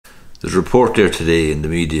There's a report there today in the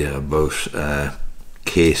media about a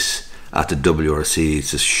case at the WRC.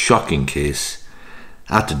 It's a shocking case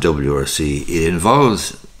at the WRC. It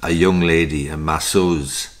involves a young lady, a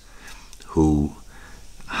masseuse, who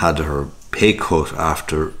had her pay cut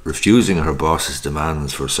after refusing her boss's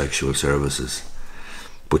demands for sexual services.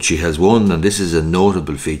 But she has won, and this is a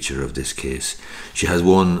notable feature of this case, she has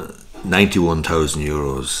won 91,000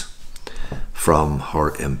 euros from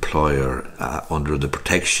her employer under the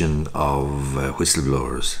Protection of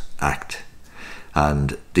Whistleblowers Act.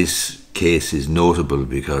 And this case is notable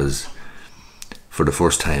because for the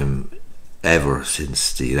first time ever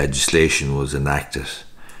since the legislation was enacted,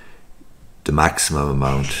 the maximum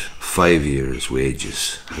amount, 5 years'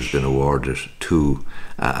 wages, has been awarded to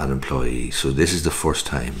an employee. So this is the first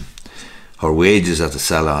time. Her wages at the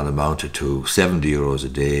salon amounted to 70 euros a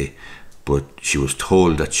day, but she was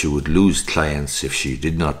told that she would lose clients if she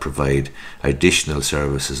did not provide additional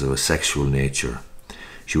services of a sexual nature.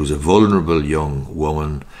 She was a vulnerable young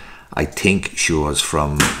woman. I think she was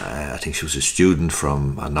a student,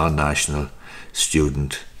 from a non-national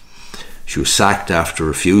student. She was sacked after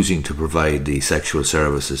refusing to provide the sexual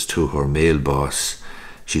services to her male boss.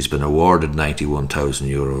 She's been awarded 91,000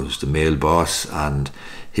 euros. The male boss and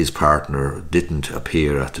his partner didn't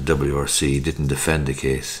appear at the WRC, didn't defend the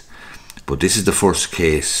case. But this is the first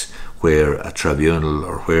case where a tribunal,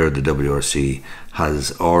 or where the WRC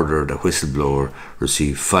has ordered a whistleblower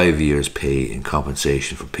receive 5 years' pay in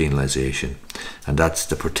compensation for penalisation. And that's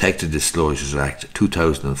the Protected Disclosures Act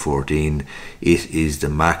 2014. It is the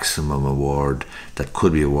maximum award that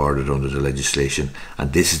could be awarded under the legislation,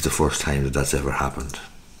 and this is the first time that that's ever happened.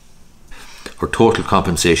 Her total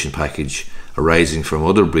compensation package arising from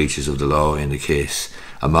other breaches of the law in the case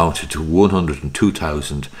amounted to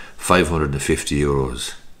 102,550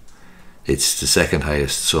 euros. It's the second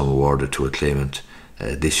highest sum awarded to a claimant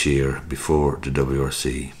this year, before the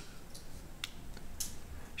WRC.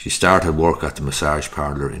 She started work at the massage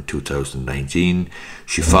parlour in 2019.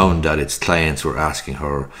 She found that its clients were asking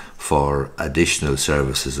her for additional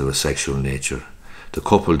services of a sexual nature. The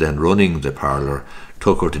couple then running the parlour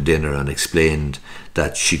took her to dinner and explained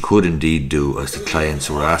that she could indeed do as the clients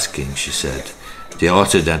were asking, she said. They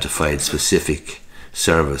also identified specific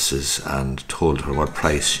services and told her what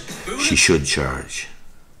price she should charge.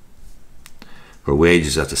 Her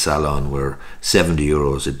wages at the salon were 70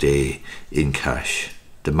 euros a day in cash.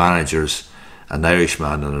 The managers, an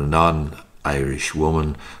Irishman and a non-Irish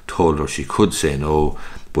woman, told her she could say no,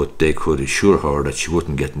 but they could assure her that she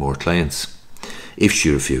wouldn't get more clients if she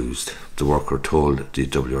refused, the worker told the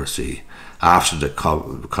WRC. After the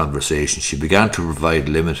conversation, she began to provide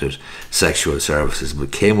limited sexual services,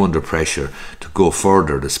 but came under pressure to go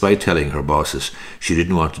further, despite telling her bosses she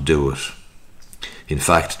didn't want to do it. In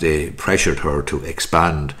fact, they pressured her to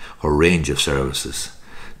expand her range of services.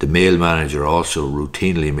 The male manager also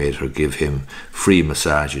routinely made her give him free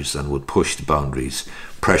massages and would push the boundaries,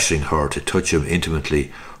 pressuring her to touch him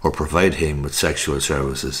intimately or provide him with sexual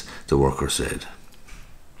services, the worker said.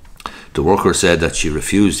 The worker said that she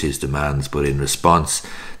refused his demands, but in response,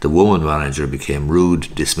 the woman manager became rude,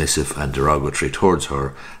 dismissive and derogatory towards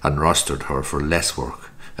her and rostered her for less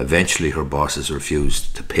work. Eventually, her bosses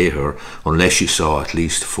refused to pay her unless she saw at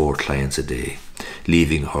least 4 clients a day,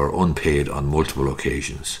 leaving her unpaid on multiple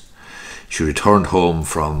occasions. She returned from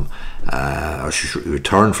a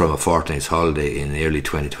fortnight's holiday in early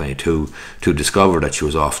 2022 to discover that she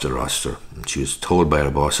was off the roster. She was told by her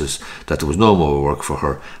bosses that there was no more work for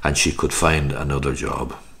her and she could find another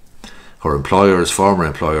job. Her former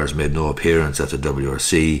employers, made no appearance at the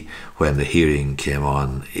WRC when the hearing came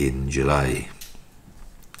on in July.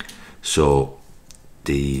 So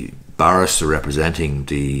the barrister representing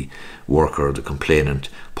the worker, the complainant,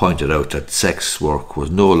 pointed out that sex work was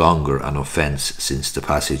no longer an offence since the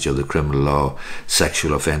passage of the Criminal Law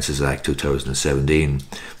Sexual Offences Act 2017,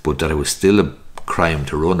 but that it was still a crime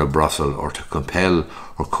to run a brothel or to compel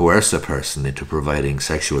or coerce a person into providing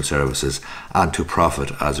sexual services and to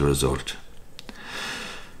profit as a result.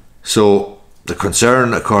 So the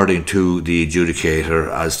concern, according to the adjudicator,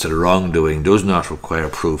 as to the wrongdoing does not require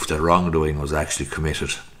proof that wrongdoing was actually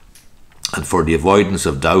committed. And for the avoidance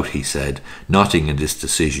of doubt, he said, nothing in this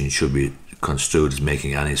decision should be construed as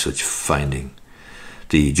making any such finding.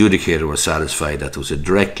 The adjudicator was satisfied that there was a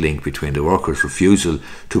direct link between the worker's refusal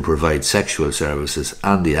to provide sexual services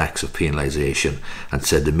and the acts of penalisation, and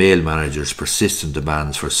said the male manager's persistent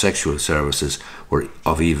demands for sexual services were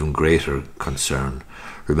of even greater concern.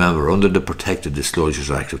 Remember, under the Protected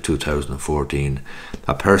Disclosures Act of 2014,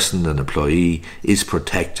 a person, an employee, is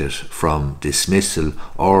protected from dismissal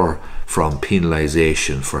or from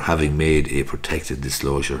penalisation for having made a protected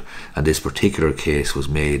disclosure, and this particular case was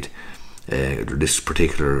made this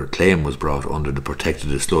particular claim was brought under the Protected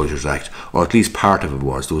Disclosures Act, or at least part of it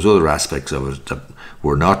was. There was other aspects of it that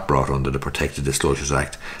were not brought under the Protected Disclosures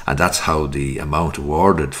Act, and that's how the amount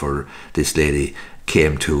awarded for this lady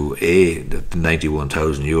came to the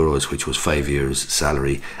 €91,000, which was 5 years'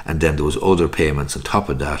 salary, and then there was other payments on top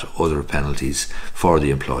of that, other penalties for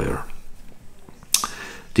the employer.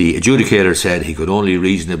 The adjudicator said he could only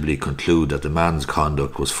reasonably conclude that the man's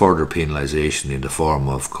conduct was further penalisation in the form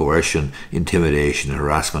of coercion, intimidation,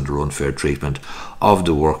 harassment or unfair treatment of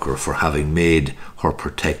the worker for having made her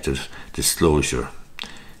protected disclosure.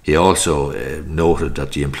 He also noted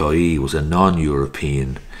that the employee was a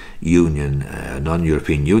non-European Union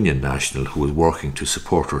national who was working to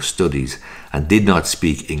support her studies and did not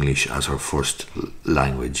speak English as her first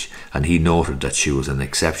language, and he noted that she was an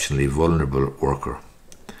exceptionally vulnerable worker.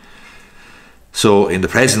 So in the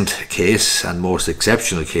present case, and most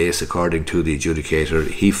exceptional case, according to the adjudicator,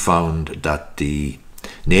 he found that the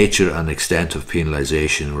nature and extent of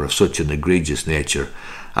penalisation were of such an egregious nature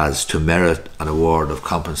as to merit an award of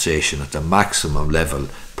compensation at the maximum level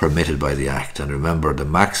permitted by the Act. And remember, the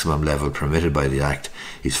maximum level permitted by the Act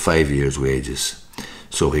is 5 years' wages.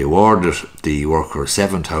 So he awarded the worker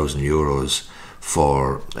 €7,000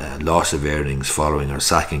 for loss of earnings following her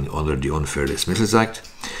sacking under the Unfair Dismissals Act.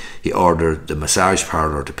 He ordered the massage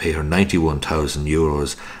parlour to pay her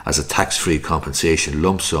 €91,000 as a tax-free compensation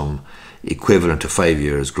lump sum equivalent to 5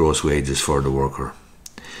 years' gross wages for the worker.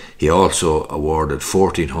 He also awarded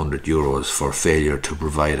 €1,400 for failure to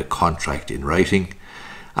provide a contract in writing,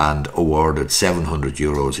 and awarded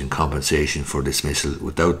 €700 in compensation for dismissal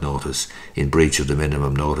without notice in breach of the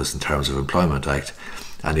Minimum Notice and Terms of Employment Act.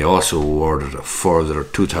 And he also awarded a further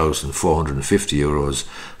 €2,450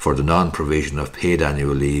 for the non-provision of paid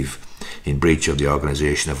annual leave in breach of the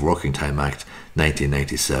Organisation of Working Time Act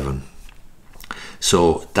 1997.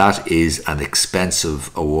 So that is an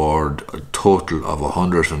expensive award. A total of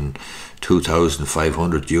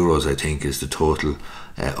 €102,500, I think, is the total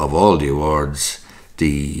of all the awards.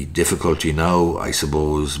 The difficulty now, I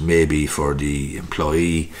suppose, maybe for the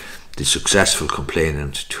employee, the successful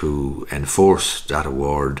complainant, to enforce that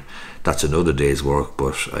award. That's another day's work,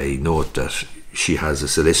 but I note that she has a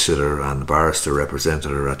solicitor and barrister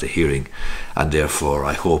represented her at the hearing, and therefore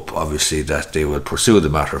I hope obviously that they will pursue the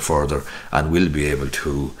matter further and will be able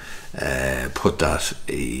to put that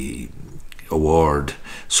award,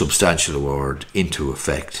 substantial award, into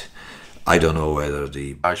effect. I don't know whether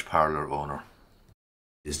the massage parlour owner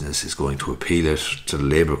business is going to appeal it to the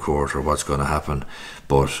Labour Court or what's going to happen,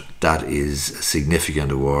 but that is a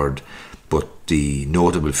significant award. But the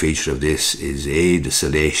notable feature of this is the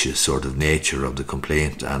salacious sort of nature of the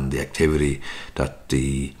complaint and the activity that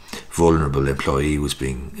the vulnerable employee was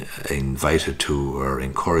being invited to or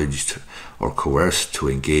encouraged or coerced to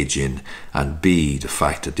engage in, and B, the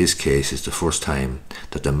fact that this case is the first time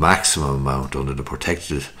that the maximum amount under the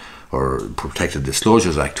Protected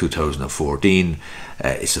Disclosures Act 2014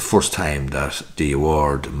 it's the first time that the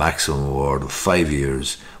award, maximum award of 5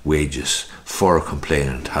 years wages for a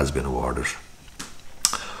complainant has been awarded.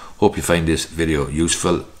 Hope you find this video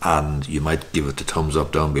useful, and you might give it the thumbs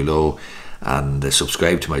up down below, and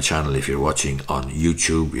subscribe to my channel if you're watching on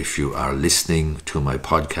YouTube. If you are listening to my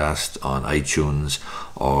podcast on iTunes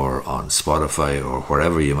or on Spotify or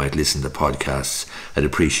wherever you might listen to podcasts, I'd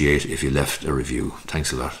appreciate if you left a review.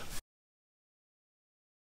 Thanks a lot.